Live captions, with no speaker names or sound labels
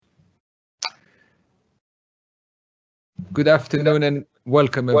Good afternoon and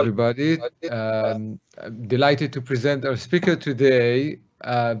welcome, everybody. I'm delighted to present our speaker today,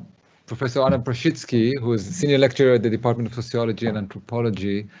 Professor Anna Proshitsky, who is Senior Lecturer at the Department of Sociology and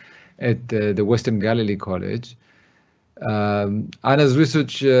Anthropology at the Western Galilee College. Anna's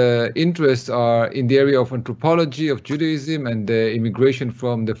research interests are in the area of anthropology of Judaism and the immigration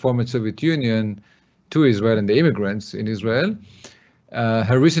from the former Soviet Union to Israel and the immigrants in Israel.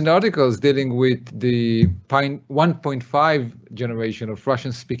 Her recent articles dealing with the 1.5 generation of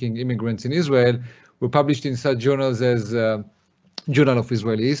Russian-speaking immigrants in Israel were published in such journals as Journal of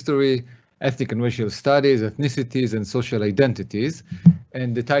Israeli History, Ethnic and Racial Studies, Ethnicities and Social Identities.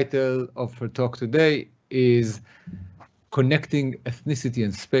 And the title of her talk today is Connecting Ethnicity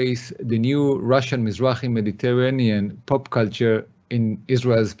and Space, the New Russian Mizrahi Mediterranean Pop Culture in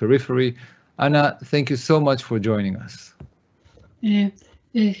Israel's Periphery. Anna, thank you so much for joining us.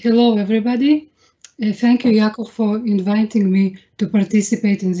 Hello, everybody. Thank you, Yaakov, for inviting me to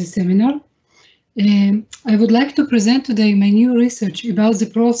participate in this seminar. I would like to present today my new research about the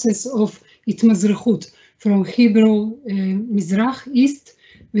process of Itmazrechut, from Hebrew Mizrach, East,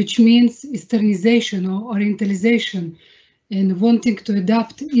 which means Easternization or Orientalization, and wanting to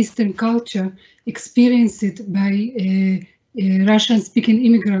adapt Eastern culture, experienced it by Russian-speaking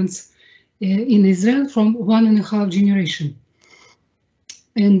immigrants in Israel from 1.5 generation.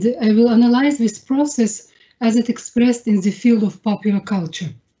 And I will analyze this process as it expressed in the field of popular culture.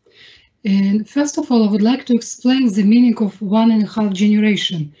 And first of all, I would like to explain the meaning of 1.5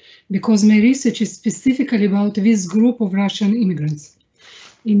 generation, because my research is specifically about this group of Russian immigrants.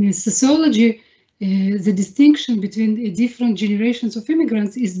 In sociology, the distinction between the different generations of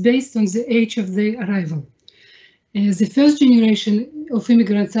immigrants is based on the age of their arrival. The first generation of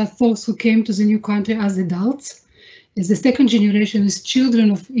immigrants are those who came to the new country as adults. The second generation is children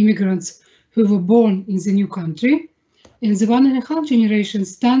of immigrants who were born in the new country. And the 1.5 generation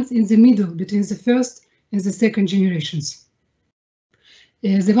stands in the middle between the first and the second generations.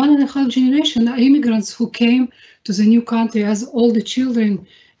 The 1.5 generation are immigrants who came to the new country as older children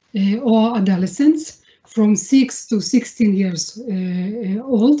or adolescents from 6 to 16 years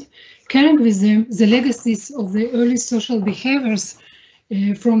old, carrying with them the legacies of the early social behaviors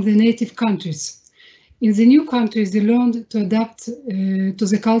from the native countries. In the new countries, they learned to adapt to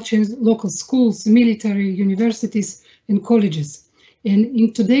the culture in local schools, military, universities, and colleges. And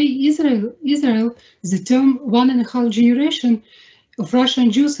in today Israel, the term 1.5 generation of Russian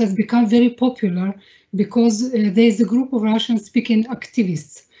Jews has become very popular because there is a group of Russian-speaking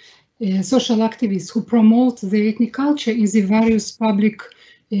activists, social activists, who promote the ethnic culture in the various public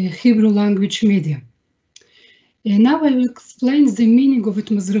Hebrew language media. And now I will explain the meaning of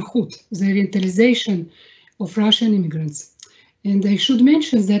Itmazrechut, the Orientalization of Russian immigrants. And I should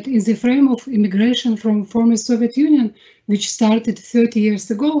mention that in the frame of immigration from former Soviet Union, which started 30 years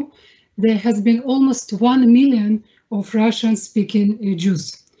ago, there has been almost 1 million of Russian-speaking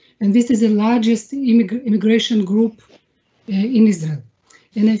Jews. And this is the largest immigration group in Israel.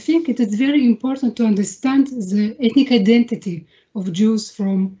 And I think it is very important to understand the ethnic identity of Jews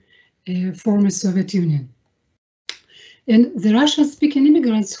from former Soviet Union. And the Russian-speaking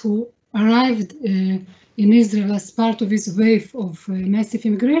immigrants who arrived in Israel as part of this wave of massive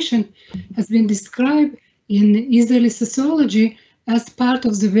immigration has been described in Israeli sociology as part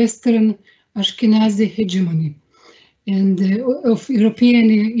of the Western Ashkenazi hegemony and of European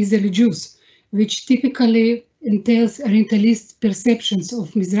Israeli Jews, which typically entails Orientalist perceptions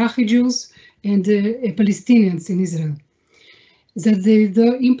of Mizrahi Jews and Palestinians in Israel, that they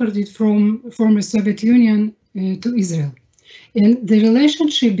were imported from former Soviet Union to Israel. And the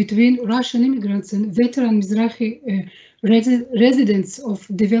relationship between Russian immigrants and veteran Mizrahi residents of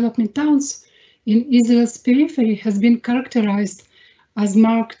development towns in Israel's periphery has been characterized as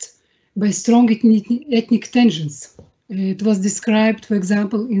marked by strong ethnic tensions. It was described, for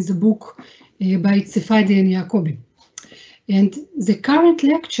example, in the book by Tsefadi and Yacobi. And the current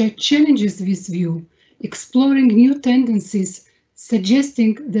lecture challenges this view, exploring new tendencies,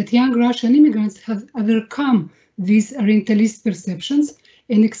 suggesting that young Russian immigrants have overcome these Orientalist perceptions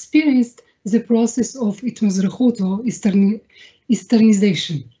and experienced the process of Itmazrechut or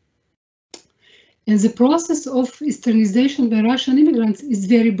Easternization. And the process of Easternization by Russian immigrants is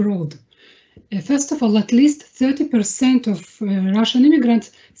very broad. First of all, at least 30% of Russian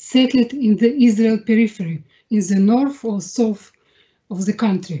immigrants settled in the Israel periphery, in the north or south of the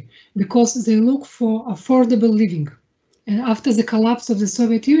country, because they look for affordable living. And after the collapse of the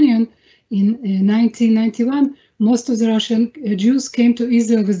Soviet Union in 1991, most of the Russian Jews came to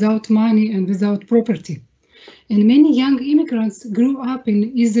Israel without money and without property. And many young immigrants grew up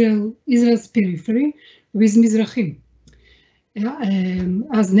in Israel's periphery with Mizrahim.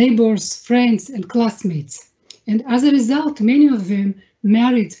 as neighbors, friends, and classmates. And as a result, many of them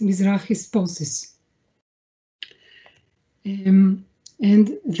married Mizrahi spouses. And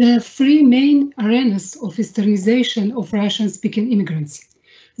there are three main arenas of Easternization of Russian-speaking immigrants.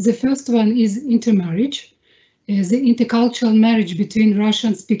 The first one is intermarriage, the intercultural marriage between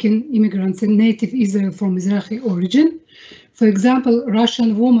Russian-speaking immigrants and native Israel from Mizrahi origin. For example,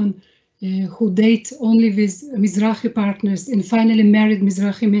 Russian women who date only with Mizrahi partners and finally married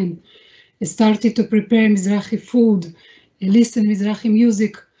Mizrahi men, started to prepare Mizrahi food, listen Mizrahi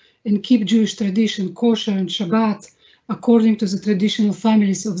music, and keep Jewish tradition, kosher and Shabbat, according to the traditional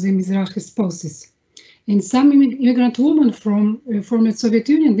families of the Mizrahi spouses. And some immigrant women from the Soviet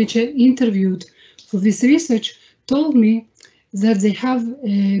Union, which I interviewed for this research, told me that they have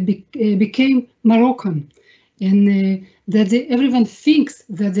became Moroccan, and that everyone thinks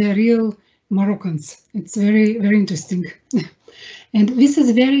that they are real Moroccans. It's very, very interesting. And this is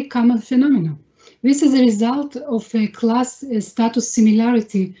a very common phenomenon. This is a result of a class status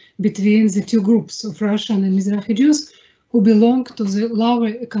similarity between the two groups of Russian and Mizrahi Jews who belong to the lower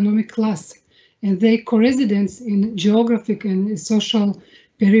economic class, and they co-residence in geographic and social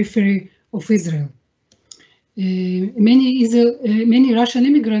periphery of Israel. Many Russian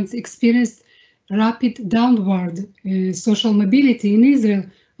immigrants experienced rapid downward social mobility in Israel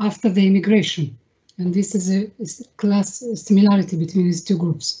after the immigration, and this is a class similarity between these two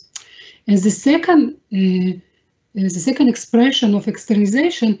groups. And the second expression of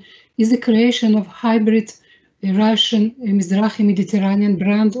externization is the creation of hybrid Russian Mizrahi Mediterranean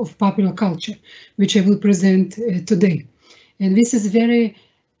brand of popular culture, which I will present today. And this is very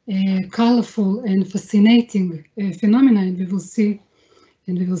colorful and fascinating phenomenon, and we will see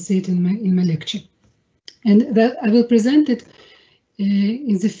it in my lecture. And that I will present it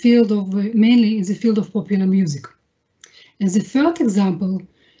in the field of mainly in the field of popular music. And the third example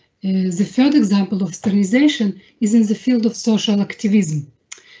of externization is in the field of social activism.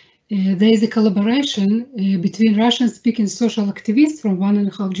 There is a collaboration between Russian-speaking social activists from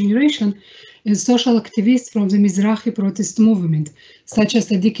 1.5 generation and social activists from the Mizrahi protest movement, such as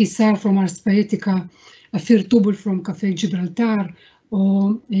Adi Kisar from Ars Poetica, Afir Tubul from Café Gibraltar,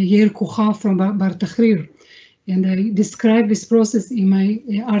 or Yair Kucha from Bar Tahrir. And I describe this process in my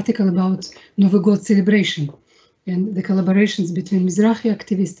article about Novigod celebration and the collaborations between Mizrahi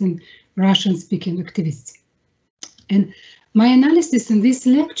activists and Russian-speaking activists. And my analysis in this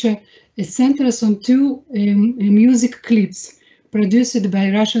lecture centers on two music clips produced by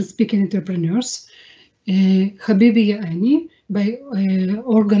Russian-speaking entrepreneurs, Habibi Ya'ani by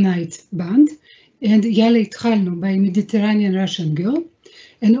Orgonite Band and Yalla Itchalnu by Mediterranean Russian Girl.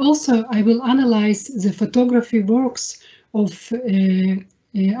 And also I will analyze the photography works of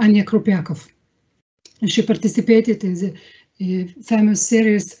Anya Kropyakov. She participated in the famous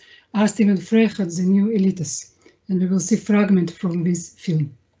series Arsim and Frechet, the New Elites. And we will see fragment from this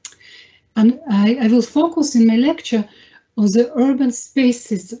film. And I will focus in my lecture on the urban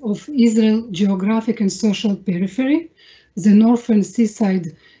spaces of Israel geographic and social periphery, the northern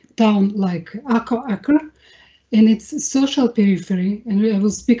seaside town like Acre, and its social periphery, and I will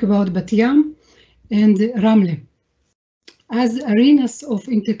speak about Bat Yam and Ramle as arenas of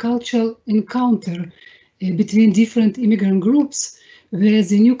intercultural encounter between different immigrant groups, where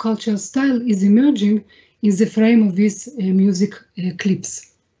the new cultural style is emerging in the frame of these music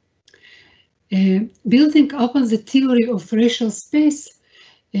clips. Building upon the theory of racial space,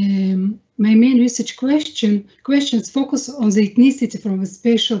 my main research questions focus on the ethnicity from a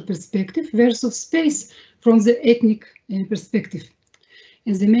spatial perspective versus space from the ethnic perspective.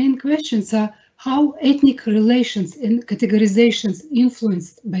 And the main questions are how ethnic relations and categorizations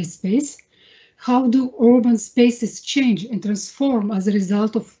influenced by space, how do urban spaces change and transform as a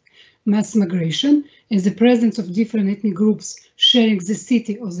result of mass migration and the presence of different ethnic groups sharing the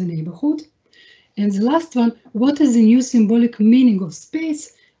city or the neighborhood. And the last one, what is the new symbolic meaning of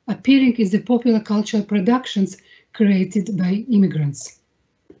space appearing in the popular cultural productions created by immigrants?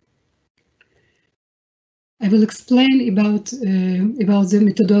 I will explain about the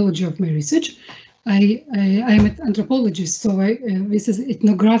methodology of my research. I am an anthropologist, so this is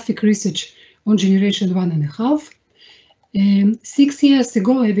ethnographic research on generation 1.5. 6 years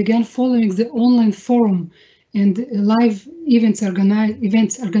ago, I began following the online forum and live events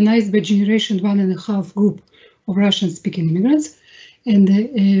organized by Generation 1.5 group of Russian-speaking immigrants, and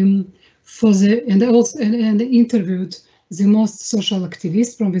I interviewed the most social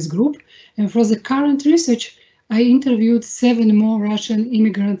activists from this group. And for the current research, I interviewed 7 more Russian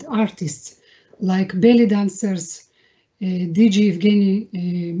immigrant artists, like belly dancers, DJ Evgeny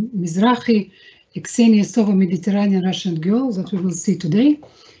Mizrahi, Ksenia Sova, Mediterranean Russian girl, that we will see today.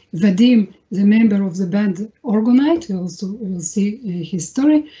 Vadim, the member of the band Orgonite, we also will see his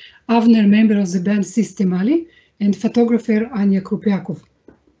story. Avner, member of the band System Ali, and photographer Anya Krupyakov.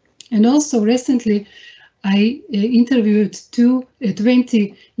 And also recently, I interviewed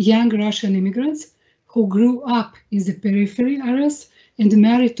 20 young Russian immigrants who grew up in the periphery areas and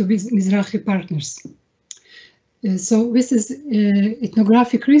married to Mizrahi partners. So this is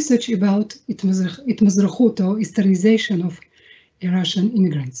ethnographic research about Itmazrachut, or Easternization of Russian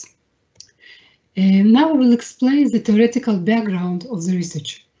immigrants. Now I will explain the theoretical background of the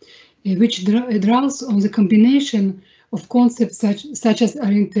research, which draws on the combination of concepts such as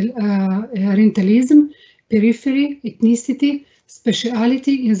Orientalism, periphery, ethnicity,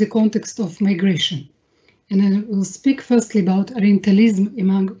 speciality in the context of migration. And I will speak firstly about Orientalism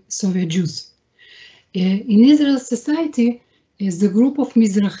among Soviet Jews. In Israel society, is the group of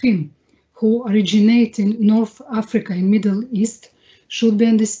Mizrahim who originate in North Africa and Middle East should be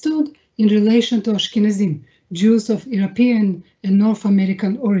understood in relation to Ashkenazim, Jews of European and North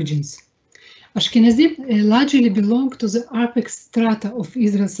American origins. Ashkenazim largely belong to the apex strata of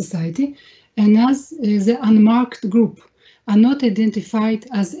Israel society, and as the unmarked group are not identified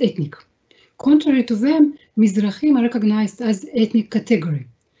as ethnic. Contrary to them, Mizrahim are recognized as ethnic category.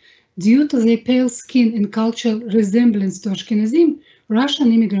 Due to their pale skin and cultural resemblance to Ashkenazim,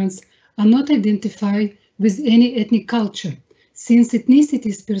 Russian immigrants are not identified with any ethnic culture, since ethnicity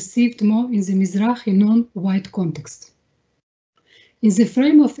is perceived more in the Mizrahi non-white context. In the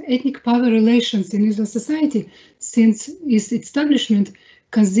frame of ethnic power relations in Israel society, since its establishment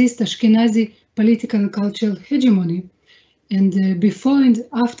consists Ashkenazi political and cultural hegemony, and before and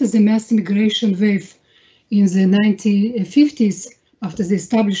after the mass immigration wave in the 1950s, after the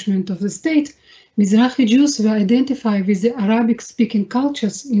establishment of the state, Mizrahi Jews were identified with the Arabic-speaking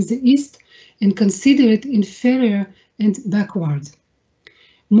cultures in the East and considered inferior and backward.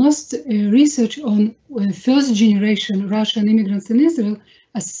 Most research on first-generation Russian immigrants in Israel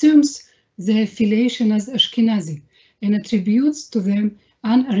assumes their affiliation as Ashkenazi and attributes to them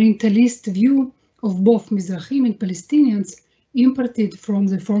an Orientalist view of both Mizrahim and Palestinians imported from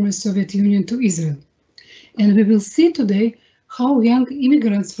the former Soviet Union to Israel. And we will see today how young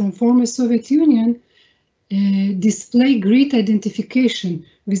immigrants from former Soviet Union display great identification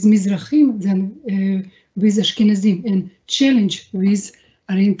with Mizrahim than with Ashkenazim and challenge with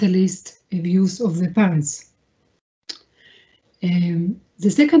Orientalist views of their parents. The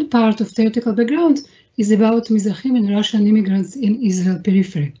second part of theoretical background is about Mizrahim and Russian immigrants in Israel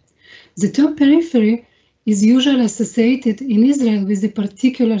periphery. The term periphery is usually associated in Israel with a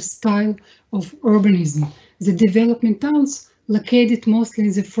particular style of urbanism, the development towns located mostly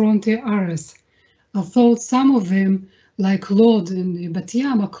in the frontier areas, although some of them, like Lod and Bat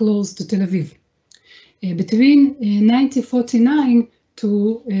Yam, are close to Tel Aviv. Between 1949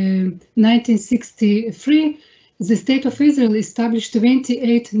 to 1963, the State of Israel established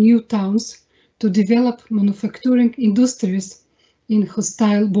 28 new towns to develop manufacturing industries in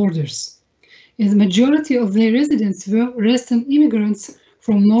hostile borders. And the majority of their residents were Western immigrants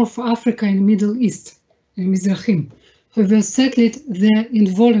from North Africa and Middle East, Mizrahim, who were settled there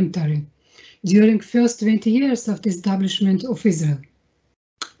involuntarily during first 20 years of the establishment of Israel.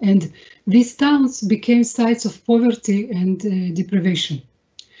 And these towns became sites of poverty and deprivation.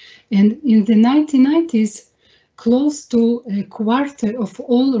 And in the 1990s, close to a quarter of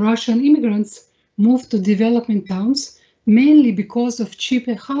all Russian immigrants moved to development towns, mainly because of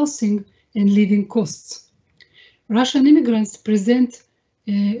cheaper housing and living costs. Russian immigrants present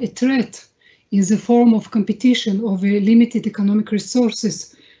a threat in the form of competition over limited economic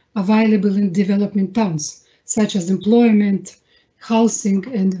resources available in development towns, such as employment, housing,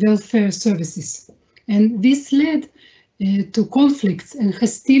 and welfare services. And this led to conflicts and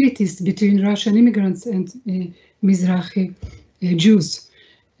hostilities between Russian immigrants and Mizrahi Jews.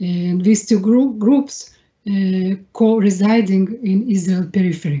 And these two groups co-residing in Israel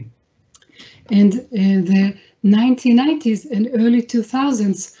periphery. And the 1990s and early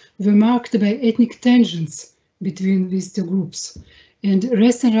 2000s were marked by ethnic tensions between these two groups, and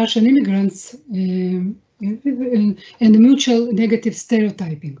Western Russian immigrants and mutual negative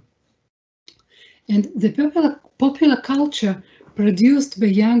stereotyping. And the popular culture produced by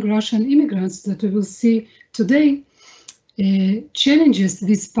young Russian immigrants that we will see today challenges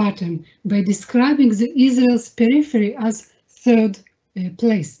this pattern by describing the Israel's periphery as third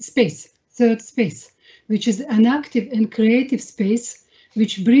space, which is an active and creative space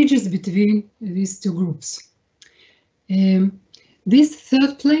which bridges between these two groups. This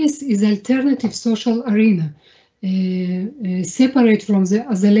third place is alternative social arena, separate from the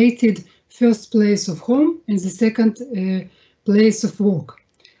isolated first place of home and the second place of work.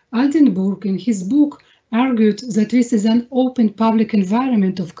 Altenburg, in his book, argued that this is an open public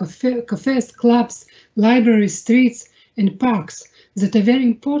environment of cafes, clubs, libraries, streets, and parks that are very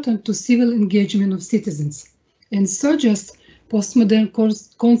important to civil engagement of citizens. And Soja's postmodern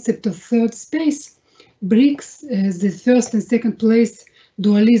concept of third space breaks the first and second place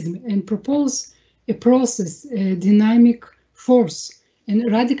dualism and proposes a process, a dynamic force,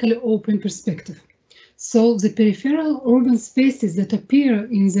 and radically open perspective. So the peripheral urban spaces that appear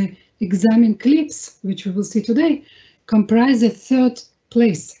in the examined clips, which we will see today, comprise a third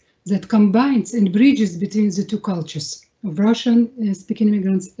place that combines and bridges between the two cultures of Russian-speaking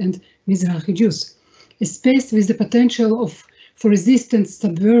immigrants and Mizrahi Jews. A space with the potential for resistance,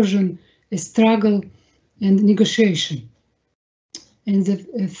 subversion, a struggle, and negotiation. And the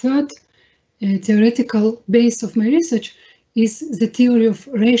third theoretical base of my research is the theory of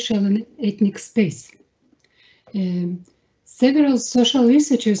racial and ethnic space. Several social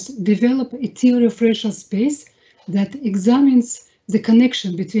researchers develop a theory of racial space that examines the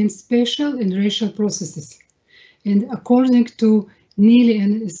connection between spatial and racial processes. And according to Neely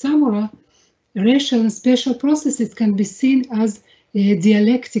and Samura, racial and spatial processes can be seen as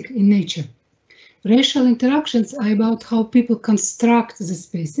dialectic in nature. Racial interactions are about how people construct the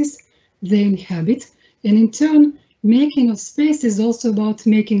spaces they inhabit, and in turn, making of space is also about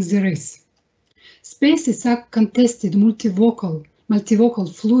making the race. Spaces are contested, multivocal,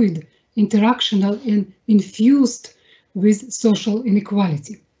 fluid, interactional, and infused with social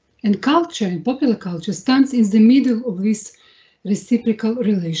inequality. And culture, and popular culture, stands in the middle of these reciprocal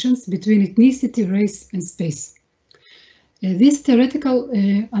relations between ethnicity, race, and space. This theoretical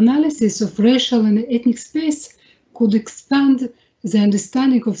analysis of racial and ethnic space could expand the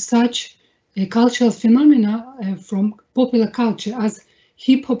understanding of such cultural phenomena from popular culture as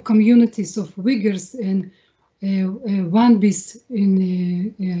hip-hop communities of Uyghurs and Wanbis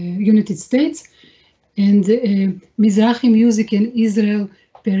in United States, and Mizrahi music in Israel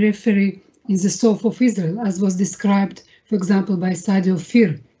periphery in the south of Israel, as was described, for example, by Sadia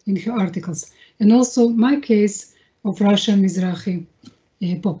Ophir in her articles, and also my case of Russian Mizrahi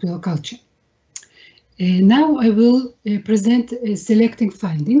popular culture. Now I will present selecting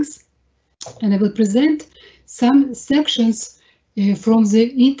findings, and I will present some sections from the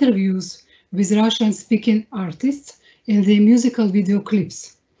interviews with Russian-speaking artists and the musical video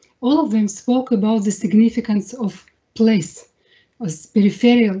clips. All of them spoke about the significance of place, as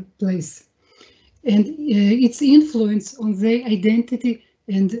peripheral place, and its influence on their identity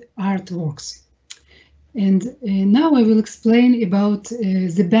and artworks. And now I will explain about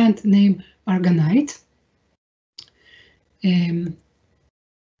the band named Argonite. 1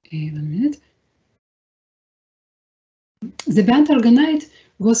 minute. The band Argonite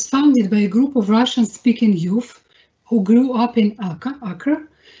was founded by a group of Russian-speaking youth who grew up in Acre,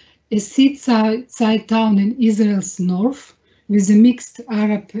 a seaside town in Israel's north with a mixed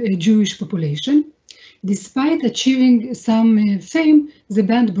Arab-Jewish population. Despite achieving some fame, the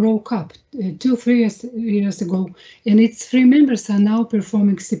band broke up 2-3 years ago, and its 3 members are now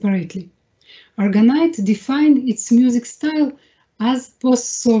performing separately. Argonite defined its music style as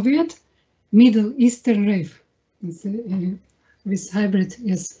post-Soviet Middle Eastern rave. This hybrid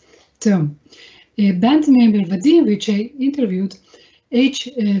term. A band member, Vadim, which I interviewed, age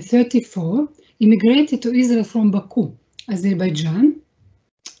 34, immigrated to Israel from Baku, Azerbaijan,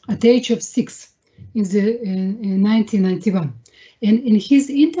 at the age of 6 in 1991. And in his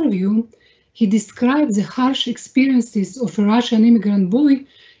interview, he described the harsh experiences of a Russian immigrant boy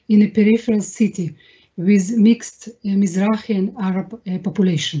in a peripheral city with mixed Mizrahi and Arab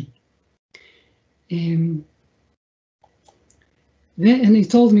population. And he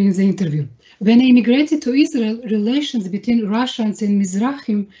told me in the interview, when I immigrated to Israel, relations between Russians and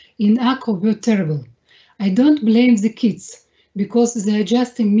Mizrahim in Akko were terrible. I don't blame the kids, because they are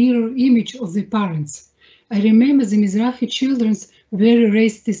just a mirror image of the parents. I remember the Mizrahi children's very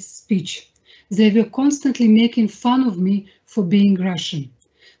racist speech. They were constantly making fun of me for being Russian.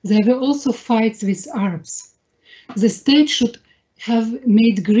 There were also fights with Arabs. The state should have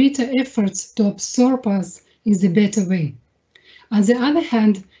made greater efforts to absorb us in the better way. On the other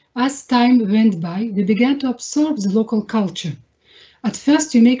hand, as time went by, we began to absorb the local culture. At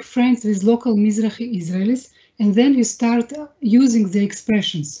first, you make friends with local Mizrahi Israelis, and then you start using the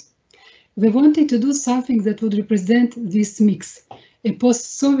expressions. We wanted to do something that would represent this mix, a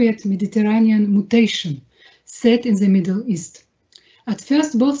post-Soviet Mediterranean mutation set in the Middle East. At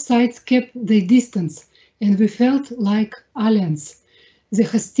first, both sides kept their distance, and we felt like aliens, the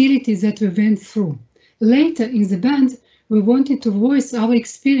hostility that we went through. Later in the band, we wanted to voice our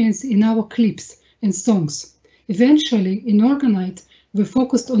experience in our clips and songs. Eventually, in Orgonite, we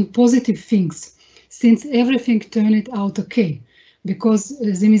focused on positive things, since everything turned out okay, because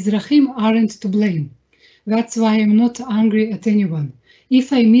the Mizrahim aren't to blame. That's why I'm not angry at anyone.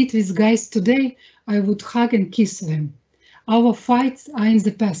 If I meet with guys today, I would hug and kiss them. Our fights are in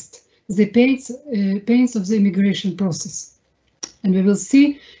the past, the pains of the immigration process. And we will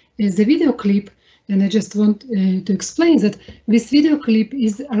see the video clip, and I just want to explain that this video clip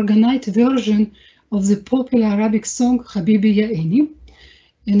is the Orgonite version of the popular Arabic song Habibi Ya Aini,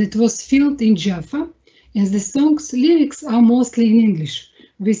 and it was filmed in Jaffa, and the song's lyrics are mostly in English,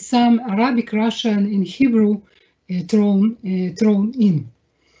 with some Arabic, Russian, and Hebrew thrown in.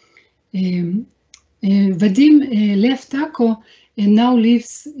 Vadim left Akko and now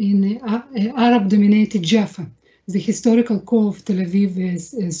lives in Arab-dominated Jaffa, the historical core of Tel Aviv,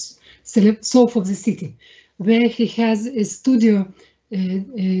 south of the city, where he has a studio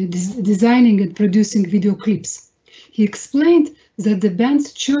designing and producing video clips. He explained that the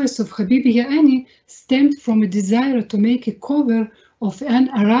band's choice of Habibi Ya Aini stemmed from a desire to make a cover of an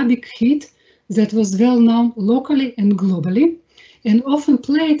Arabic hit that was well known locally and globally, and often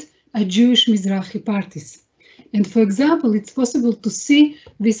played at Jewish Mizrahi parties. And for example, it's possible to see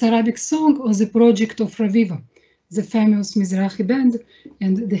this Arabic song on the project of Raviva, the famous Mizrahi band,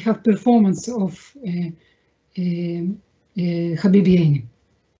 and they have performance of Habibi Ya Aini.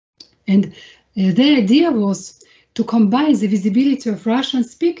 And the idea was to combine the visibility of Russian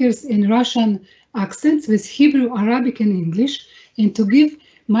speakers in Russian accents with Hebrew, Arabic, and English, and to give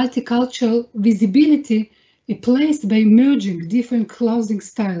multicultural visibility a place by merging different clothing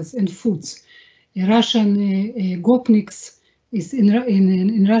styles and foods. Russian gopniks is in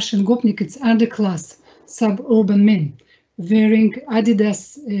Russian gopnik, it's underclass, suburban men wearing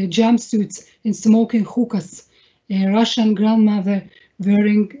Adidas jumpsuits and smoking hookahs. A Russian grandmother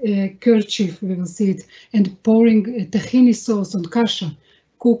wearing a kerchief, we will see it, and pouring tahini sauce on kasha,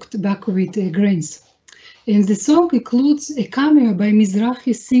 cooked buckwheat grains. And the song includes a cameo by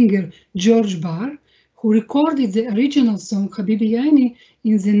Mizrahi singer George Barr, who recorded the original song Habibi Ya Aini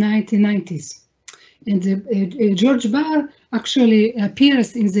in the 1990s. And George Barr actually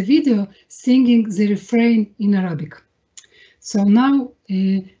appears in the video singing the refrain in Arabic. So now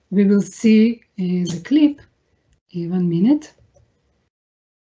we will see the clip. 1 minute.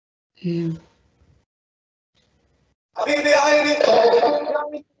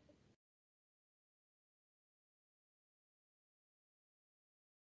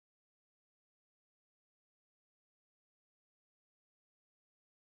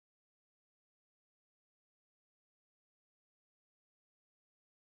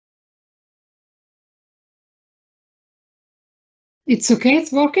 It's okay,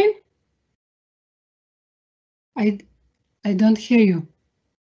 it's working? I don't hear you.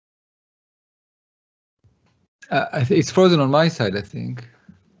 It's frozen on my side, I think.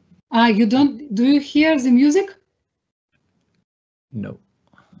 You don't, do you hear the music? No.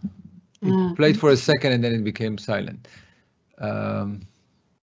 It played for a second and then it became silent.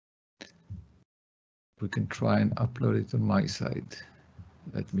 We can try and upload it on my side.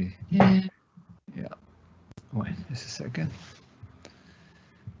 Let me, yeah. Wait just a second.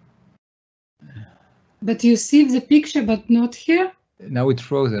 But you see the picture, but not here? Now it's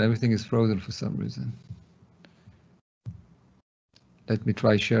frozen. Everything is frozen for some reason. Let me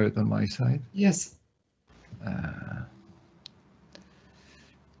try share it on my side. Yes.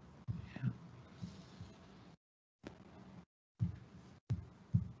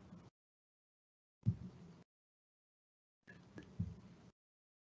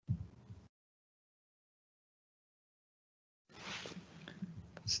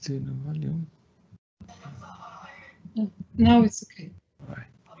 Still no volume. Now it's okay. All right.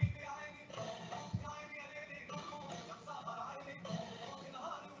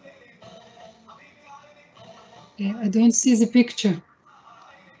 I don't see the picture.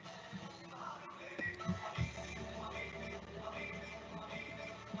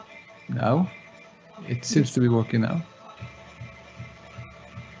 Now it seems to be working now.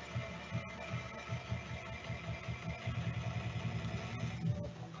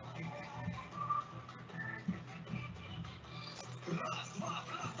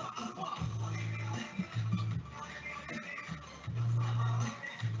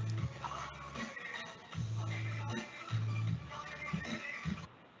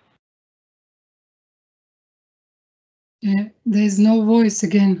 There is no voice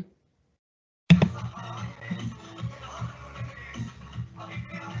again.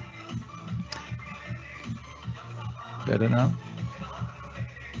 Better now?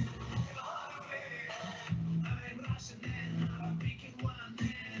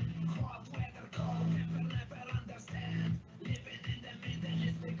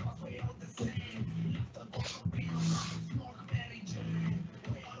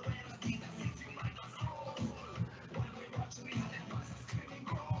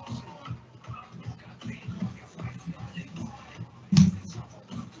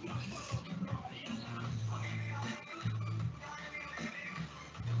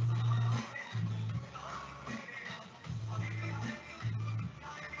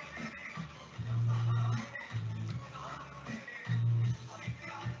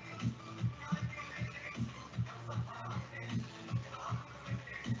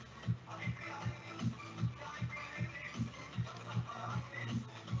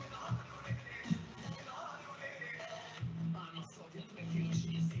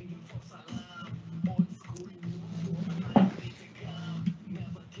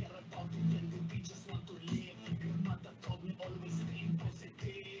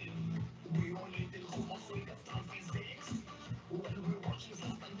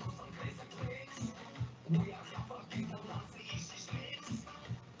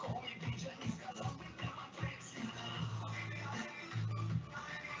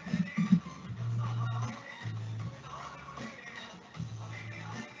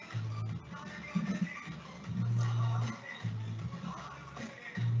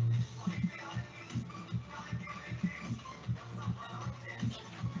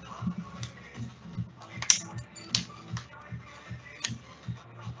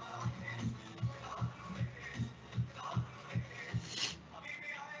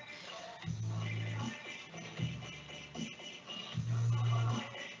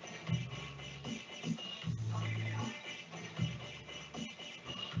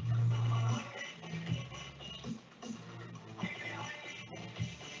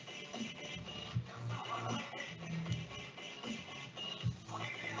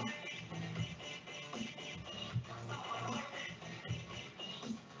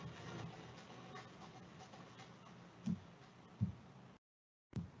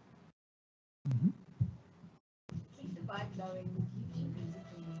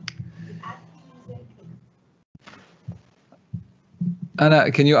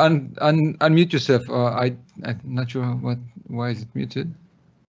 Anna, can you unmute yourself? I'm not sure why is it muted?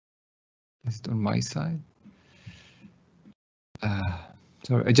 Is it on my side?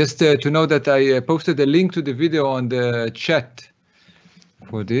 Sorry, just to know that I posted a link to the video on the chat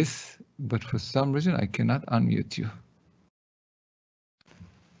for this, but for some reason I cannot unmute you.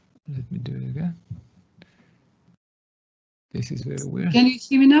 Let me do it again. This is very weird. Can you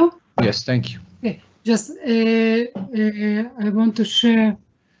hear me now? Yes, thank you. Okay, just I want to share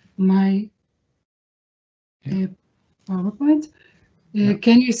my PowerPoint.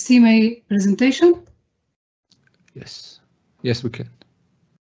 Can you see my presentation? Yes. Yes, we can.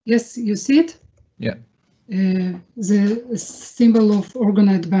 Yes, you see it? Yeah. The symbol of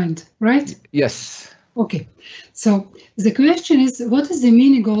organoid band, right? Yes. Okay. So the question is, what is the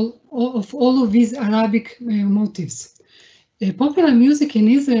meaning of all of these Arabic motifs? Popular music in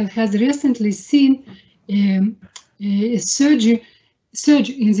Israel has recently seen a surge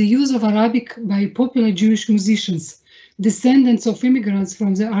in the use of Arabic by popular Jewish musicians, descendants of immigrants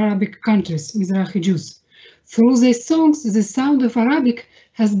from the Arabic countries, Mizrahi Jews. Through their songs, the sound of Arabic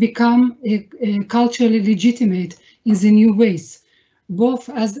has become culturally legitimate in the new ways, both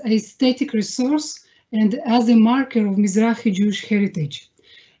as an aesthetic resource and as a marker of Mizrahi Jewish heritage.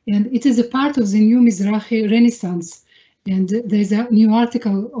 And it is a part of the new Mizrahi Renaissance. And there's a new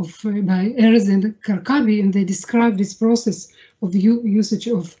article by Erez and Karkabi, and they describe this process of the usage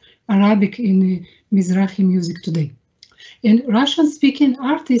of Arabic in Mizrahi music today. And Russian-speaking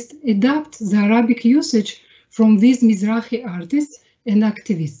artists adapt the Arabic usage from these Mizrahi artists and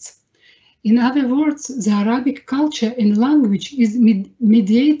activists. In other words, the Arabic culture and language is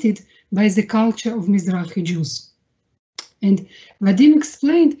mediated by the culture of Mizrahi Jews. And Vadim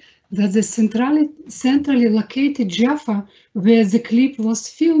explained that the centrally located Jaffa, where the clip was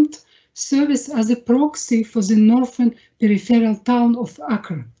filmed, serves as a proxy for the northern peripheral town of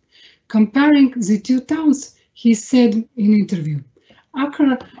Acre. Comparing the two towns, he said in an interview,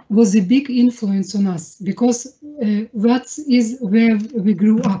 Acre was a big influence on us because that is where we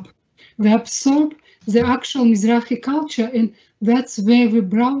grew up. We absorbed the actual Mizrahi culture, and that's where we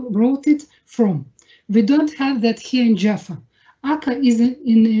brought it from. We don't have that here in Jaffa. Acre is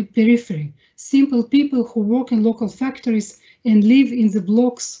in the periphery. Simple people who work in local factories and live in the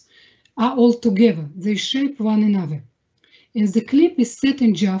blocks are all together. They shape one another. And the clip is set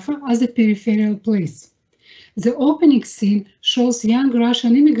in Jaffa as a peripheral place. The opening scene shows young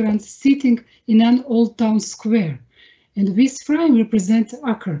Russian immigrants sitting in an old town square. And this frame represents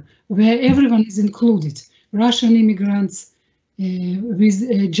Acre, where everyone is included. Russian immigrants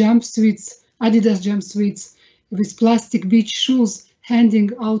with jumpsuits, Adidas jumpsuits, with plastic beach shoes, handing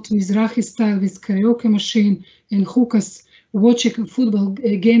out Mizrahi style with karaoke machine and hookahs, watching a football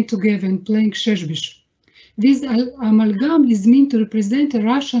game together and playing sheshbish. This amalgam is meant to represent a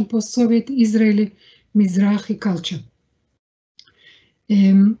Russian post-Soviet Israeli Mizrahi culture.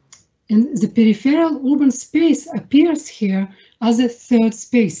 And the peripheral urban space appears here as a third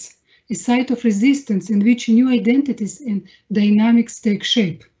space, a site of resistance in which new identities and dynamics take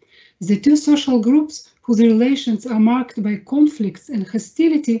shape. The two social groups whose relations are marked by conflicts and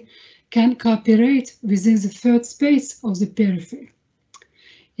hostility can cooperate within the third space of the periphery.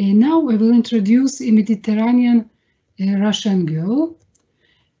 And now I will introduce a Mediterranean Russian girl.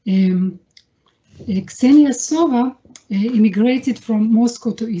 Ksenia Sova immigrated from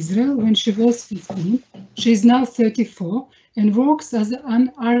Moscow to Israel when she was 15. She is now 34 and works as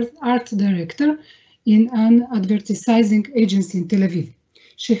an art director in an advertising agency in Tel Aviv.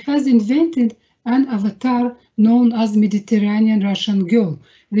 She has invented an avatar known as Mediterranean Russian girl,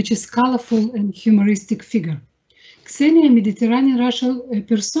 which is colorful and humoristic figure. Ksenia, Mediterranean Russian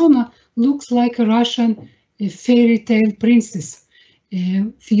persona, looks like a Russian fairy tale princess,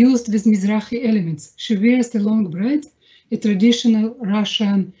 fused with Mizrahi elements. She wears a long braid, a traditional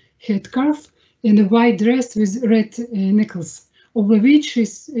Russian headscarf, and a white dress with red necklace, over which she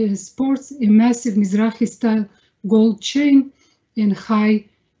sports a massive Mizrahi-style gold chain and high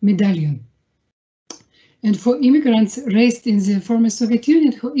medallion. And for immigrants raised in the former Soviet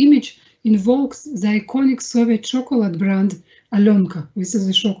Union, her image invokes the iconic Soviet chocolate brand Alonka. This is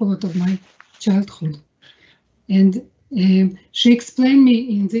the chocolate of my childhood. And she explained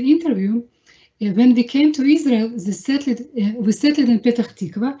me in the interview, when we came to Israel, we settled in Petah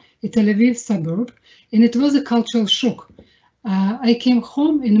Tikva, a Tel Aviv suburb, and it was a cultural shock. I came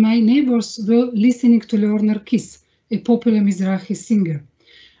home and my neighbors were listening to Leor Narkis, a popular Mizrahi singer.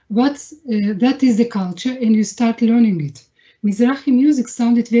 That is the culture, and you start learning it. Mizrahi music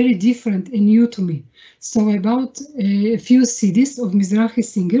sounded very different and new to me. So I bought a few CDs of Mizrahi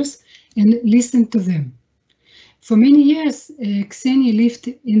singers and listened to them. For many years, Ksenia lived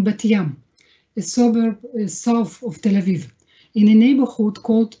in Bat Yam, a suburb south of Tel Aviv, in a neighborhood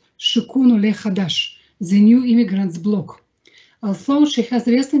called Shikun Oleh Hadash, the new immigrants block. Although she has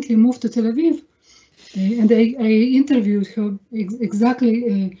recently moved to Tel Aviv, and I interviewed her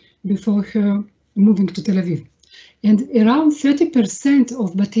exactly before her moving to Tel Aviv. And around 30%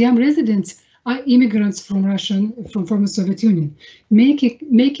 of Bat Yam residents are immigrants from former Soviet Union,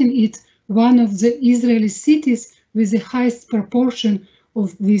 making it one of the Israeli cities with the highest proportion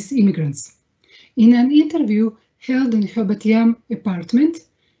of these immigrants. In an interview held in her Bat Yam apartment,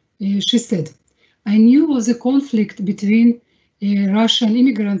 she said, "I knew of the conflict between Russian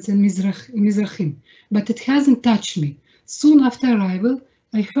immigrants and Mizrahim, but it hasn't touched me. Soon after arrival,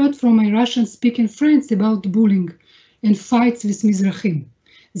 I heard from my Russian-speaking friends about bullying and fights with Mizrahim.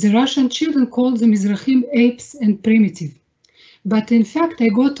 The Russian children called the Mizrahim apes and primitive. But in fact, I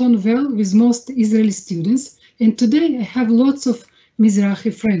got on well with most Israeli students, and today I have lots of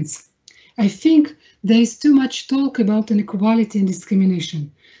Mizrahi friends. I think there is too much talk about inequality and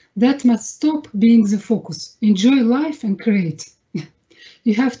discrimination. That must stop being the focus. Enjoy life and create.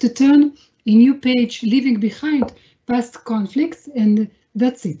 You have to turn a new page, leaving behind past conflicts, and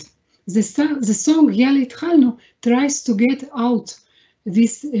that's it." The song Yalla Itchalnu tries to get out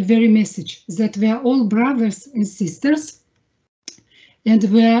this very message, that we are all brothers and sisters, and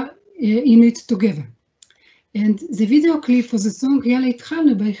we are in it together. And the video clip for the song Yalla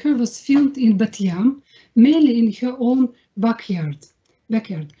Itchalnu by her was filmed in Bat Yam, mainly in her own backyard.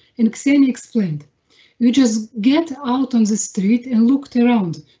 And Ksenia explained, "You just get out on the street and looked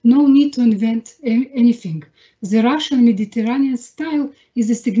around. No need to invent anything. The Russian Mediterranean style is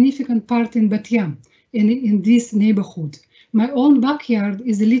a significant part in Bat Yam and in this neighborhood. My own backyard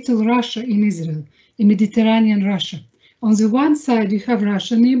is a little Russia in Israel, a Mediterranean Russia. On the one side, you have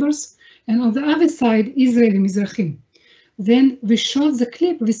Russian neighbors, and on the other side, Israeli Mizrahim. Then we shot the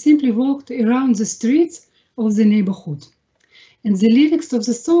clip, we simply walked around the streets of the neighborhood." And the lyrics of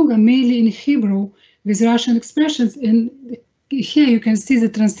the song are mainly in Hebrew with Russian expressions, and here you can see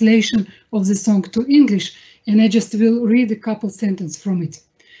the translation of the song to English, and I just will read a couple sentences from it.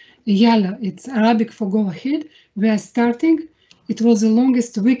 Yalla, it's Arabic for go ahead. We are starting. It was the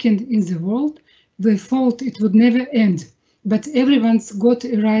longest weekend in the world. We thought it would never end, but everyone's got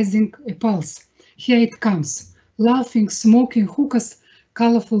a rising pulse. Here it comes. Laughing, smoking hookahs,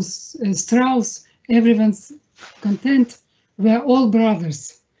 colorful straws, everyone's content. We are all brothers.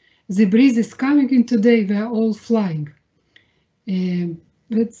 The breeze is coming in today. We are all flying. And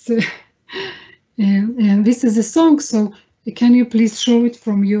this is a song. So can you please show it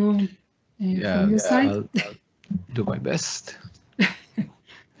from your side? I'll do my best.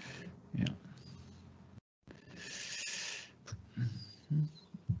 Yeah.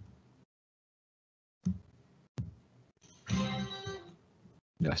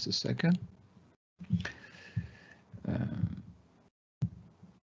 Just a second.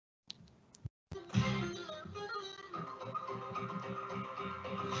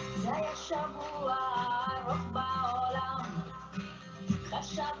 זה היה שבוע ארוך בעולם,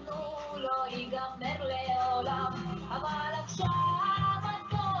 חשבנו לא ייגמר לעולם, אבל עכשיו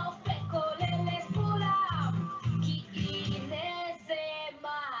הדופק עולה לכולם, כי הנה זה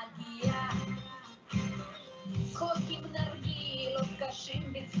מגיע. קוקים נרגילות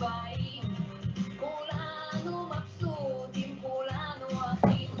קשים בצבעים, כולנו מבסוטים, כולנו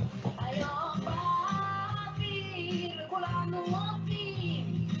אחים, היום באוויר כולנו עובדים.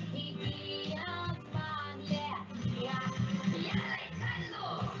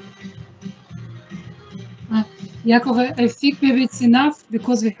 Yaakov, I think maybe it's enough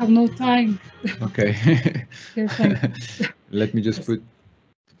because we have no time. Okay. Okay, Let me just yes. put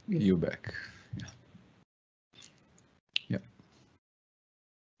Yes. you back.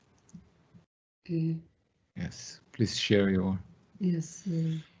 Yes, please share your. Yes.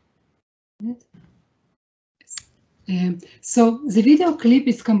 So the video clip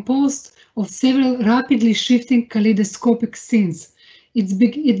is composed of several rapidly shifting kaleidoscopic scenes. It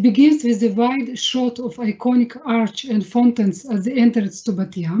begins with a wide shot of iconic arch and fountains at the entrance to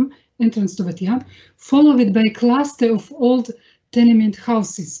Bat Yam, followed by a cluster of old tenement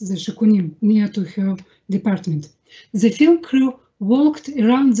houses, the Shikunim, near to her department. The film crew walked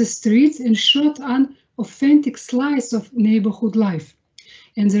around the streets and shot an authentic slice of neighborhood life.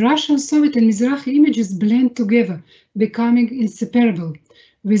 And the Russian, Soviet, and Mizrahi images blend together, becoming inseparable,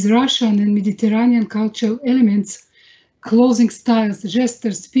 with Russian and Mediterranean cultural elements, clothing styles,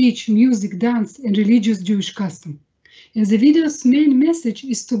 gestures, speech, music, dance, and religious Jewish custom. And the video's main message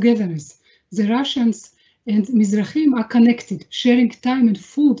is togetherness. The Russians and Mizrahim are connected, sharing time and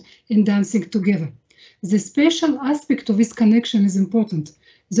food and dancing together. The special aspect of this connection is important.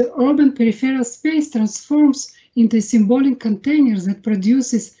 The urban peripheral space transforms into a symbolic container that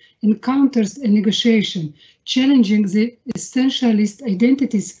produces encounters and negotiation, challenging the essentialist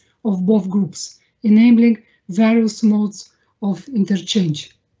identities of both groups, enabling various modes of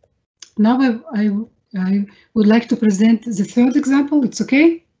interchange. Now I would like to present the third example. It's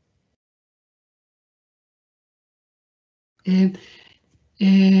okay? I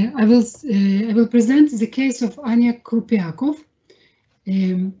will present the case of Anya Krupiakov.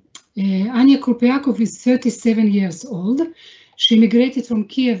 Anya Krupiakov is 37 years old. She immigrated from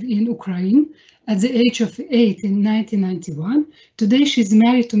Kiev in Ukraine at the age of 8 in 1991. Today she's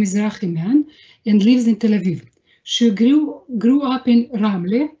married to Mizrahi man and lives in Tel Aviv. She grew up in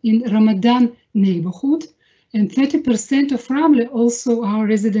Ramle, in Ramadan neighborhood, and 30% of Ramle also are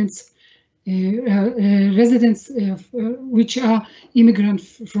residents which are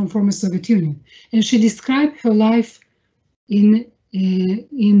immigrants from former Soviet Union. And she described her life in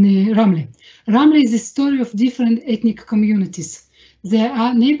Ramle. Ramle is a story of different ethnic communities. There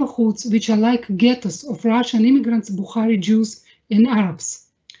are neighborhoods which are like ghettos of Russian immigrants, Bukhari Jews, and Arabs.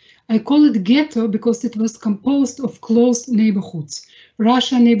 I call it ghetto because it was composed of closed neighborhoods.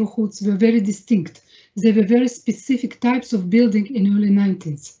 Russian neighborhoods were very distinct. They were very specific types of building in early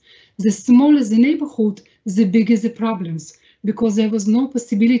 90s. The smaller the neighborhood, the bigger the problems, because there was no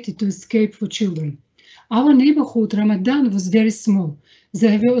possibility to escape for children. Our neighborhood, Ramadan, was very small.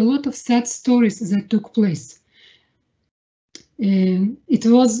 There were a lot of sad stories that took place. It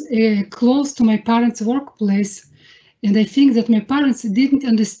was close to my parents' workplace, and I think that my parents didn't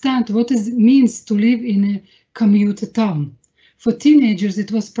understand what it means to live in a commute town. For teenagers,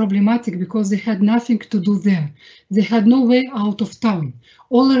 it was problematic because they had nothing to do there. They had no way out of town.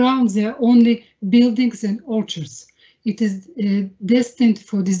 All around there are only buildings and orchards. It is destined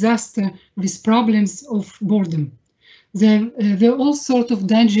for disaster with problems of boredom. There were all sorts of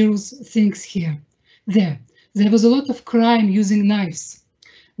dangerous things there. There was a lot of crime using knives.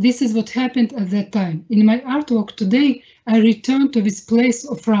 This is what happened at that time. In my artwork today, I return to this place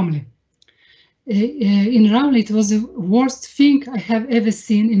of Ramle. In Ramle, it was the worst thing I have ever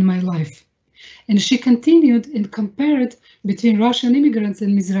seen in my life. And she continued and compared between Russian immigrants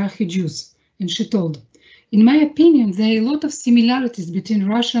and Mizrahi Jews. And she told, in my opinion, there are a lot of similarities between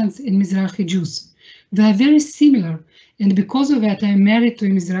Russians and Mizrahi Jews. They are very similar, and because of that, I am married to a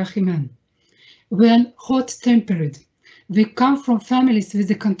Mizrahi man. We are hot-tempered. We come from families with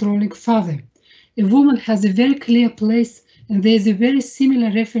a controlling father. A woman has a very clear place, and there is a very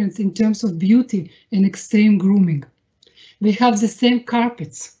similar reference in terms of beauty and extreme grooming. We have the same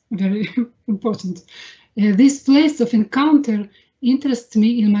carpets, very important. This place of encounter interests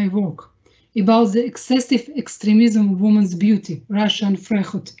me in my work about the excessive extremism of woman's beauty, Russian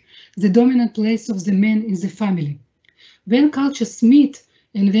frechot, the dominant place of the man in the family. When cultures meet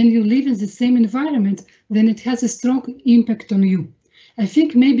and when you live in the same environment, then it has a strong impact on you. I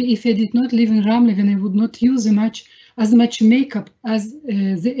think maybe if I did not live in Ramle, then I would not use as much makeup as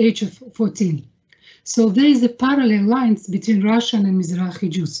the age of 14. So there is a parallel lines between Russian and Mizrahi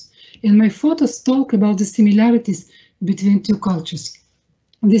Jews. And my photos talk about the similarities between two cultures.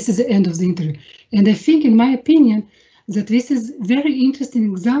 This is the end of the interview. And I think, in my opinion, that this is a very interesting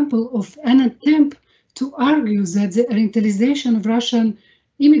example of an attempt to argue that the orientalization of Russian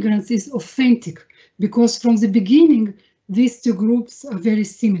immigrants is authentic, because from the beginning, these two groups are very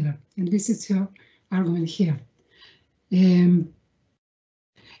similar. And this is her argument here. And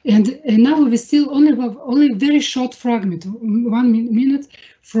now we still only have a very short fragment, 1 minute,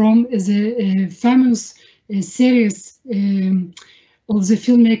 from the famous series of the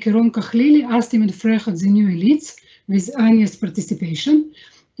filmmaker Ron Kachlili, Arsim and Frechot, The New Elites, with Anya's participation.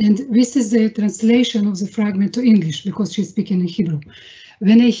 And this is the translation of the fragment to English, because she's speaking in Hebrew.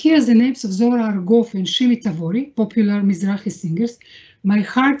 When I hear the names of Zohar Argov and Shimi Tavori, popular Mizrahi singers, my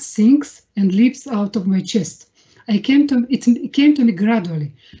heart sinks and leaps out of my chest. It came to me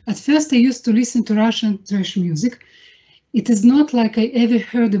gradually. At first, I used to listen to Russian thrash music. It is not like I ever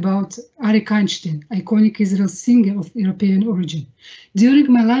heard about Arik Einstein, iconic Israeli singer of European origin.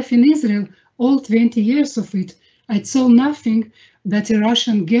 During my life in Israel, all 20 years of it, I saw nothing but a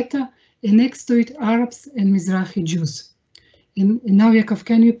Russian ghetto, and next to it Arabs and Mizrahi Jews. And now, Yaakov,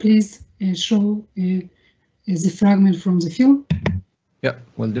 can you please show the fragment from the film? Yeah,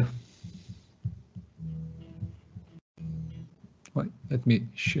 will do. Wait, let me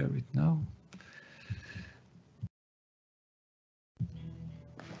share it now.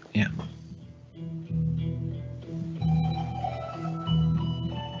 Yeah.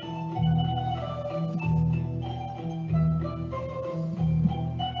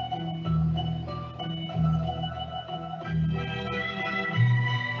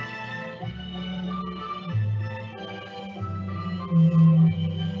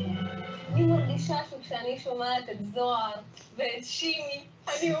 כשאני שומעת את זוהר ואת שימי,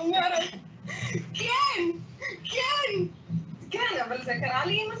 אני אומרת, כן, כן, כן, אבל זה קרה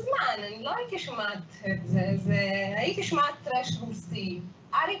לי עם הזמן, אני לא הייתי שומעת את זה, הייתי שומעת טרש רוסי.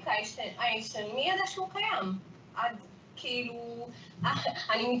 אריק איינשטיין, מי ידע שהוא קיים? עד כאילו,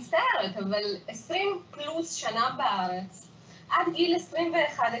 אני מצטערת, אבל 20 פלוס שנה בארץ, עד גיל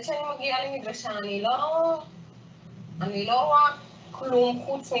 21, עד שאני מגיעה למדרשה, אני לא רואה כלום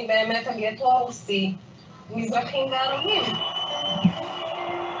חוץ מבאמת הגטו הרוסי, מזרחים וערבים.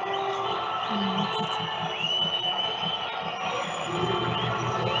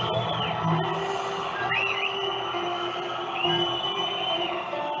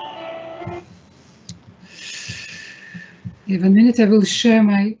 In a minute I will share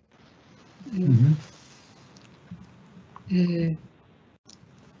my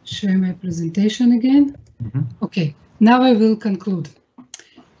presentation again. Okay, now I will conclude.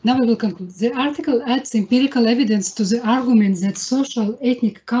 The article adds empirical evidence to the argument that social,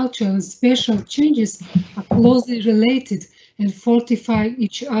 ethnic, cultural, and spatial changes are closely related and fortify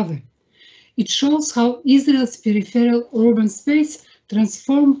each other. It shows how Israel's peripheral urban space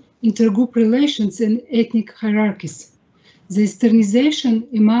transforms intergroup relations and ethnic hierarchies. The Easternization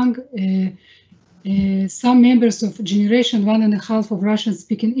among some members of generation 1.5 of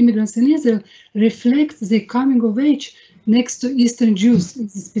Russian-speaking immigrants in Israel reflects the coming of age next to Eastern Jews in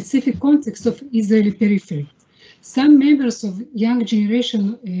the specific context of Israeli periphery. Some members of young generation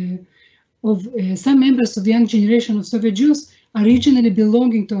of Soviet Jews originally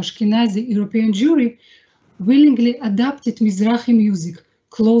belonging to Ashkenazi European Jewry willingly adopted Mizrahi music,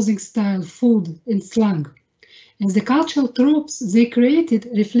 clothing style, food, and slang. And the cultural tropes they created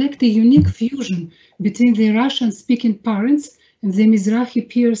reflect a unique fusion between the Russian-speaking parents and the Mizrahi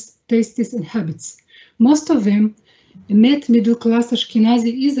peers' tastes and habits. Most of them met middle-class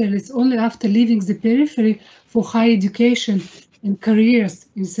Ashkenazi Israelis only after leaving the periphery for higher education and careers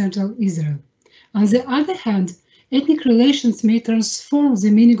in central Israel. On the other hand, ethnic relations may transform the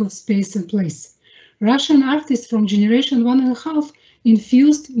meaning of space and place. Russian artists from generation 1.5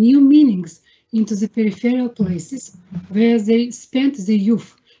 infused new meanings into the peripheral places where they spent their youth,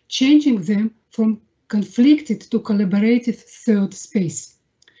 changing them from conflicted to collaborative third space.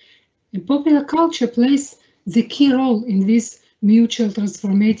 And popular culture plays the key role in this mutual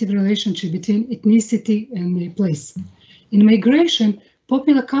transformative relationship between ethnicity and place. In migration,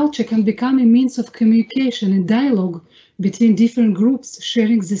 popular culture can become a means of communication and dialogue between different groups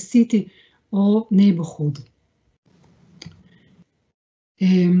sharing the city or neighborhood.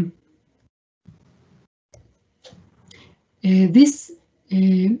 This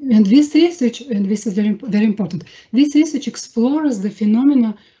research, and this is very important, this research explores the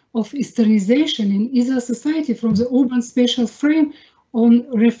phenomena of Easternization in Israel society from the urban spatial frame on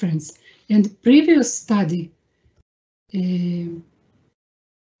reference. And previous studies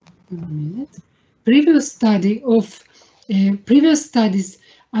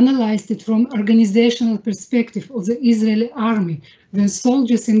analyzed it from organizational perspective of the Israeli army, when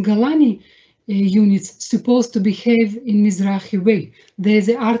soldiers in Golani units supposed to behave in Mizrahi way. There's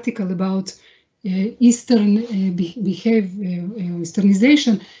an article about Eastern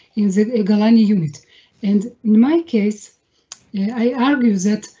Easternization in the Golani unit. And in my case, I argue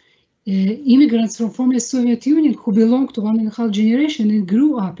that immigrants from former Soviet Union who belonged to 1.5 generation and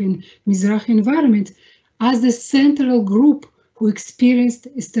grew up in Mizrahi environment as the central group who experienced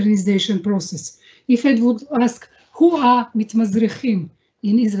Easternization process. If I would ask who are Mitmazrechim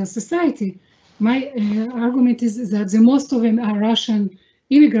in Israel society, my argument is that the most of them are Russian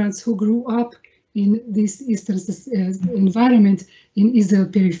immigrants who grew up in this Eastern environment in Israel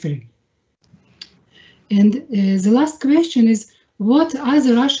periphery. And the last question is, what are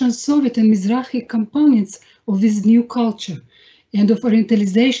the Russian, Soviet, and Mizrahi components of this new culture and of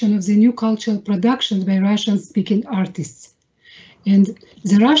orientalization of the new cultural productions by Russian-speaking artists? And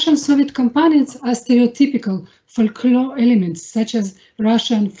the Russian Soviet components are stereotypical folklore elements such as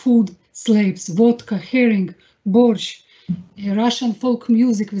Russian food, slaves, vodka, herring, borscht, Russian folk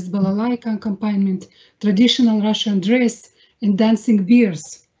music with balalaika accompaniment, traditional Russian dress, and dancing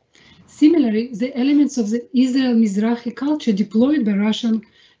bears. Similarly, the elements of the Israel Mizrahi culture deployed by Russian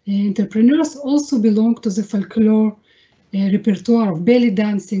entrepreneurs also belong to the folklore repertoire of belly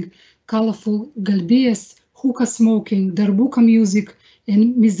dancing, colorful galbias, hookah smoking, darbuka music,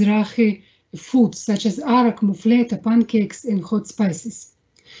 and Mizrahi foods such as arak, mufleta, pancakes, and hot spices.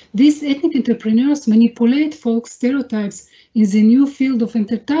 These ethnic entrepreneurs manipulate folk stereotypes in the new field of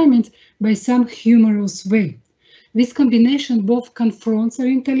entertainment by some humorous way. This combination both confronts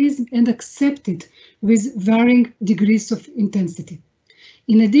Orientalism and accepts it with varying degrees of intensity.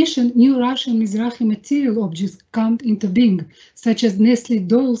 In addition, new Russian Mizrahi material objects come into being, such as Nestle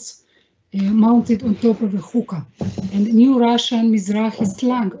dolls mounted on top of a hookah. And new Russian Mizrahi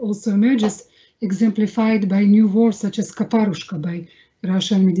slang also emerges, exemplified by new words such as kaparushka by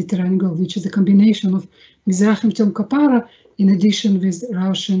Russian Mediterranean girl, which is a combination of Mizrahi term kapara in addition with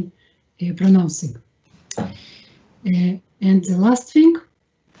Russian pronouncing. And the last thing,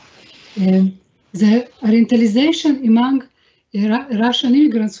 the orientalization among Russian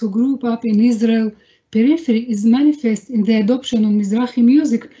immigrants who grew up in Israel periphery is manifest in the adoption of Mizrahi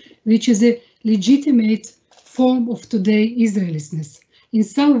music, which is a legitimate form of today Israelishness. In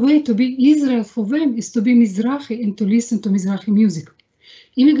some way, to be Israel for them is to be Mizrahi and to listen to Mizrahi music.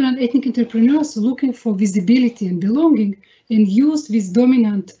 Immigrant ethnic entrepreneurs are looking for visibility and belonging and use this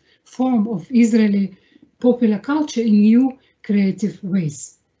dominant form of Israeli popular culture in new creative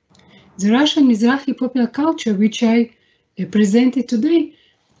ways. The Russian Mizrahi popular culture, which I presented today,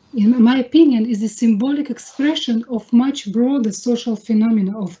 in my opinion, is a symbolic expression of much broader social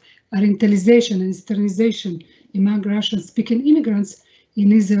phenomena of orientalization and Easternization among Russian-speaking immigrants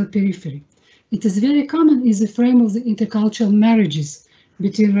in Israel periphery. It is very common in the frame of the intercultural marriages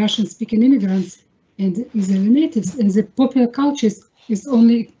between Russian-speaking immigrants and Israeli natives, and the popular culture is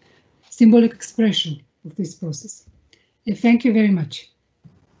only symbolic expression of this process. Thank you very much.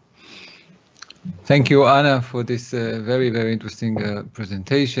 Thank you, Anna, for this very, very interesting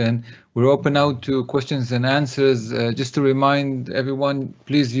presentation. We're open now to questions and answers. Just to remind everyone,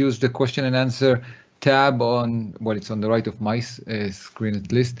 please use the question and answer tab on, well, it's on the right of my screen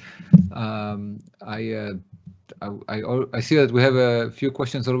at least. I see that we have a few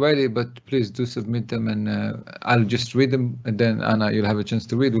questions already, but please do submit them and I'll just read them, and then Anna, you'll have a chance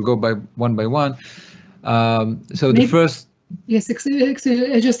to read. We'll go by one. So the first. Yes,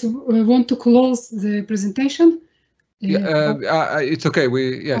 I just want to close the presentation. It's okay.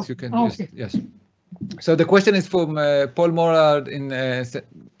 You can. Okay. Yes. So the question is from Paul Morland in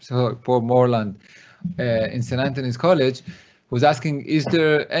St. Anthony's College, who's asking: is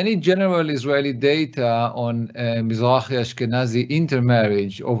there any general Israeli data on Mizrahi Ashkenazi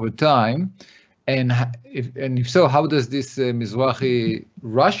intermarriage over time, and if so, how does this Mizrahi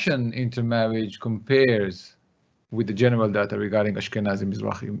Russian intermarriage compares with the general data regarding Ashkenazi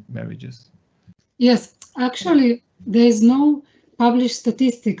Mizrahi marriages? Yes, actually, there is no published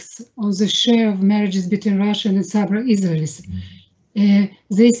statistics on the share of marriages between Russian and Sabra Israelis.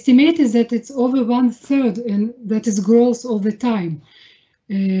 The estimate is that it's over 1/3, and that is growth all the time,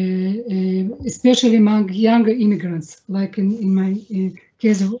 especially among younger immigrants, like in my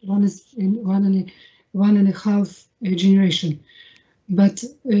case, one is in 1.5 generation. But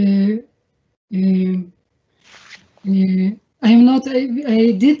I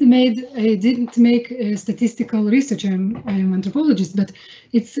didn't make statistical research. I'm an anthropologist, but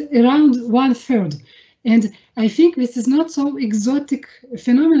it's around 1/3. And I think this is not so exotic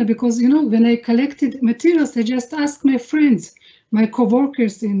phenomena because, you know, when I collected materials, I just asked my friends, my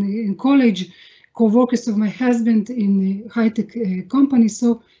co-workers in college, co-workers of my husband in high-tech companies.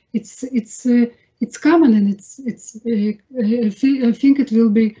 So it's common, and I think it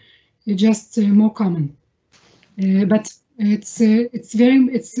will be just more common. But it's a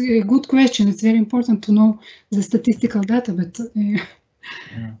good question. It's very important to know the statistical data, but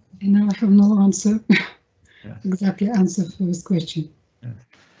and now I have no answer, exactly answer for this question.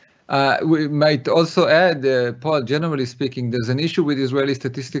 We might also add, Paul, generally speaking, there's an issue with Israeli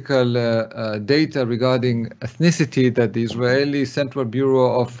statistical data regarding ethnicity, that the Israeli Central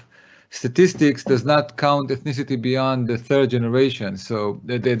Bureau of Statistics does not count ethnicity beyond the 3rd generation. So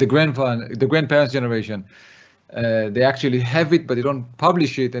the grandparents' generation, they actually have it, but they don't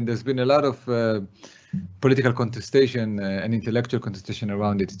publish it. And there's been a lot of political contestation and intellectual contestation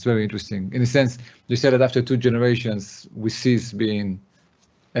around it. It's very interesting. In a sense, they said that after 2 generations, we cease being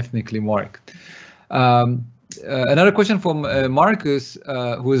ethnically marked. Another question from Marcus,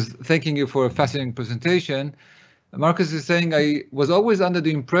 who is thanking you for a fascinating presentation. Marcus is saying, I was always under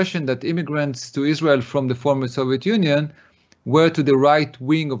the impression that immigrants to Israel from the former Soviet Union were to the right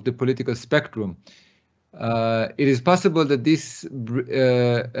wing of the political spectrum. It is possible that this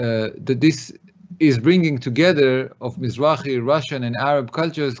is bringing together of Mizrahi, Russian, and Arab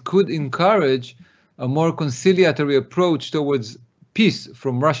cultures could encourage a more conciliatory approach towards peace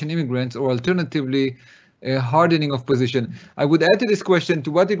from Russian immigrants, or alternatively, a hardening of position. I would add to this question,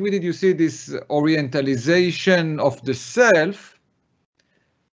 to what degree did you see this orientalization of the self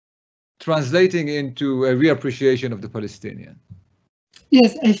translating into a reappreciation of the Palestinian?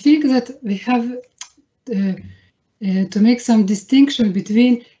 Yes, I think that we have to make some distinction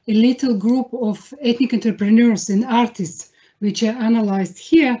between a little group of ethnic entrepreneurs and artists which are analyzed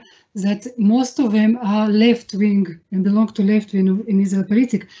here, that most of them are left-wing and belong to left-wing in Israel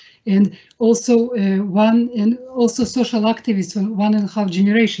politics, and also also social activists for 1.5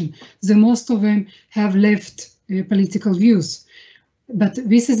 generation. The most of them have left political views, but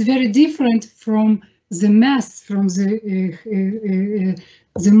this is very different from the mass, from the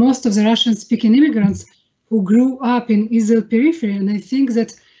most of the Russian-speaking immigrants who grew up in Israel periphery, and I think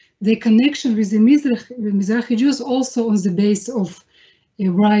that the connection with the Mizrahi Jews also on the base of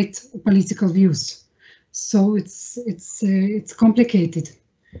right political views. So it's complicated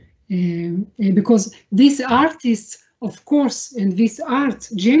because these artists, of course, and this art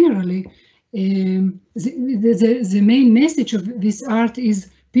generally, the main message of this art is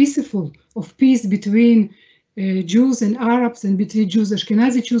peaceful, of peace between Jews and Arabs, and between Jews,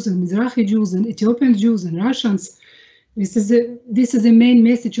 Ashkenazi Jews, and Mizrahi Jews, and Ethiopian Jews, and Russians. This is the main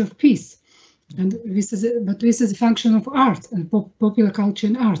message of peace, and this is a function of art and popular culture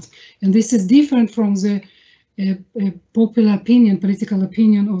and art, and this is different from the popular opinion, political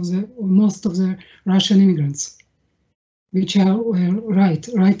opinion of most of the Russian immigrants, which are right.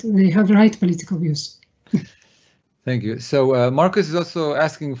 They have right political views. Thank you. So Marcus is also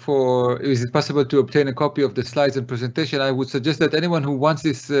asking for, is it possible to obtain a copy of the slides and presentation? I would suggest that anyone who wants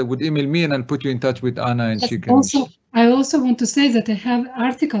this would email me, and I'll put you in touch with Anna, and she can. I also want to say that I have an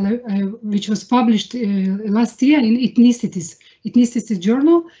article which was published last year in Ethnicity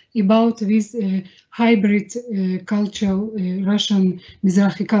Journal about this hybrid culture, Russian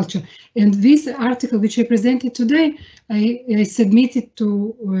Mizrahi culture. And this article, which I presented today, I submitted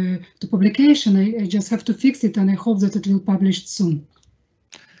to publication. I just have to fix it, and I hope that it will be published soon.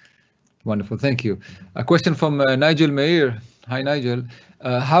 Wonderful, thank you. A question from Nigel Meir. Hi, Nigel.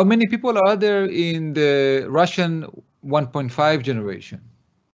 How many people are there in the Russian 1.5 generation?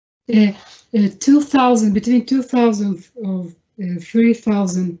 2,000, between 2,000 of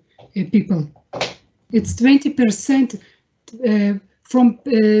 3,000 people. It's 20%, from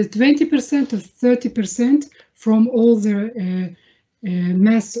 20% to 30% from all the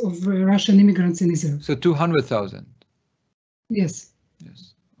mass of Russian immigrants in Israel. So 200,000. Yes.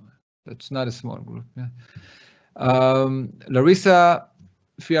 Yes, that's not a small group. Yeah. Larissa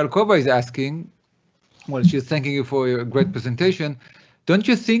Fialkova is asking, well, she's thanking you for your great presentation. Don't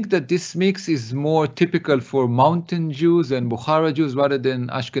you think that this mix is more typical for mountain Jews and Bukhara Jews rather than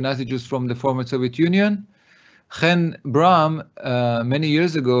Ashkenazi Jews from the former Soviet Union? Chen Bram, many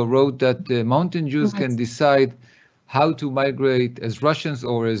years ago, wrote that mountain Jews can decide how to migrate as Russians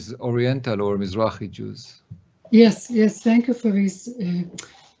or as Oriental or Mizrahi Jews. Yes, thank you for this.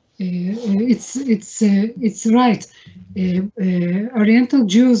 It's right. Oriental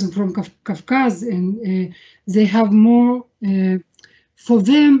Jews from Caucasus, and they have more. For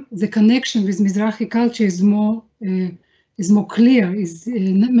them, the connection with Mizrahi culture is more clear, is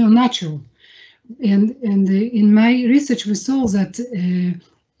more natural. And in my research, we saw that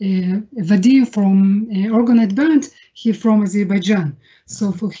Vadim from Orgonite Band, he from Azerbaijan.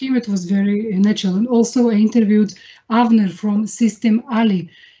 So for him, it was very natural. And also I interviewed Avner from System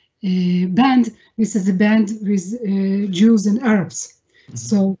Ali band. This is a band with Jews and Arabs. Mm-hmm.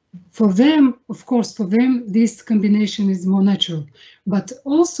 So for them, of course, this combination is more natural. But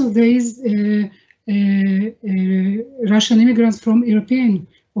also there is Russian immigrants from European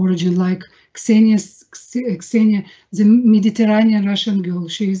origin, like Ksenia, the Mediterranean Russian girl.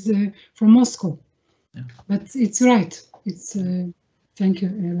 She is from Moscow. Yeah. But it's right. It's thank you,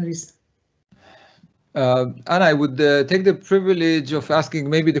 Larissa. Anna, I would take the privilege of asking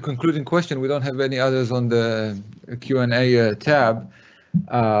maybe the concluding question. We don't have any others on the Q&A tab,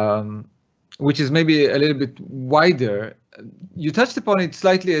 which is maybe a little bit wider. You touched upon it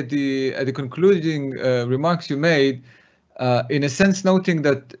slightly at the concluding remarks you made, in a sense noting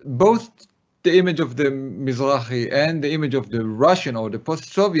that both the image of the Mizrahi and the image of the Russian or the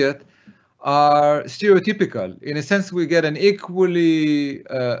post-Soviet are stereotypical. In a sense, we get an equally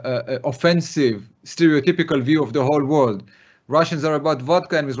offensive, stereotypical view of the whole world. Russians are about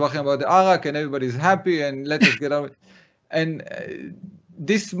vodka and Mizrahi about the arak, and everybody's happy, and let us get out. And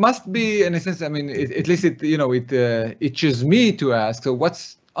this must be, in a sense, I mean, at least it itches me to ask. So,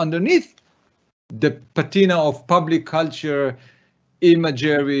 what's underneath the patina of public culture,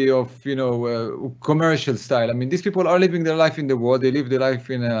 imagery of commercial style? I mean, these people are living their life in the world. They live their life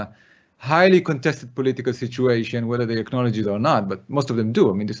in a highly contested political situation, whether they acknowledge it or not, but most of them do.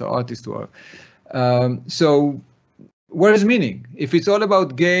 I mean, these are artists who are. So where is meaning? If it's all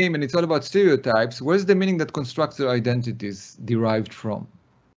about game and it's all about stereotypes, where's the meaning that constructs their identities derived from?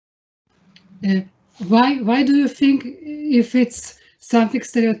 Why do you think if it's something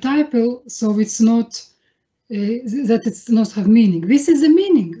stereotypal, so it's not that it's not have meaning. This is the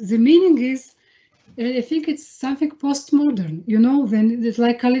meaning. The meaning is, I think it's something postmodern, you know, when it's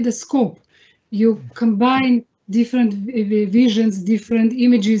like kaleidoscope. You combine different visions, different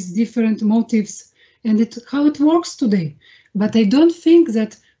images, different motives, and how it works today. But I don't think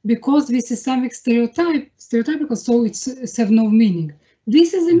that because this is something stereotypical, so it's have no meaning.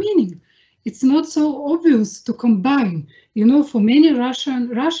 This is a meaning. It's not so obvious to combine. You know, for many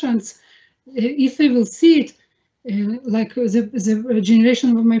Russians, if they will see it, like the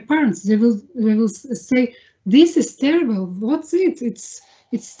generation of my parents, they will say, "This is terrible. What's it?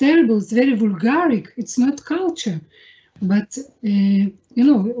 It's terrible. It's very vulgaric. It's not culture." But you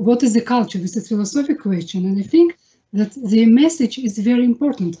know, what is the culture? This is a philosophical question, and I think that the message is very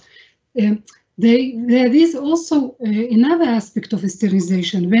important. There is also another aspect of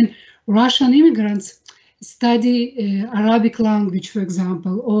Westernization. When Russian immigrants study Arabic language, for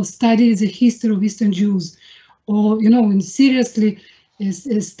example, or study the history of Eastern Jews, or, you know, and seriously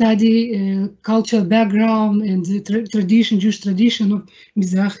study cultural background and the Jewish tradition of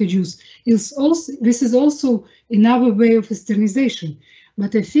Mizrahi Jews, this is also another way of Westernization.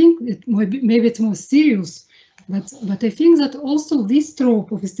 But I think that maybe it's more serious. But I think that also this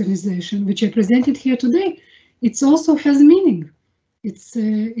trope of Westernization, which I presented here today, it also has meaning.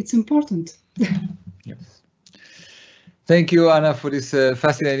 It's important. Yes. Thank you, Anna, for this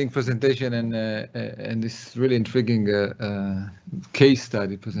fascinating presentation and this really intriguing case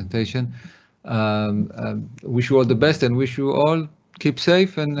study presentation. Wish you all the best and wish you all keep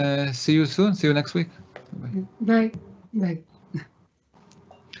safe and see you soon. See you next week. Bye. Bye.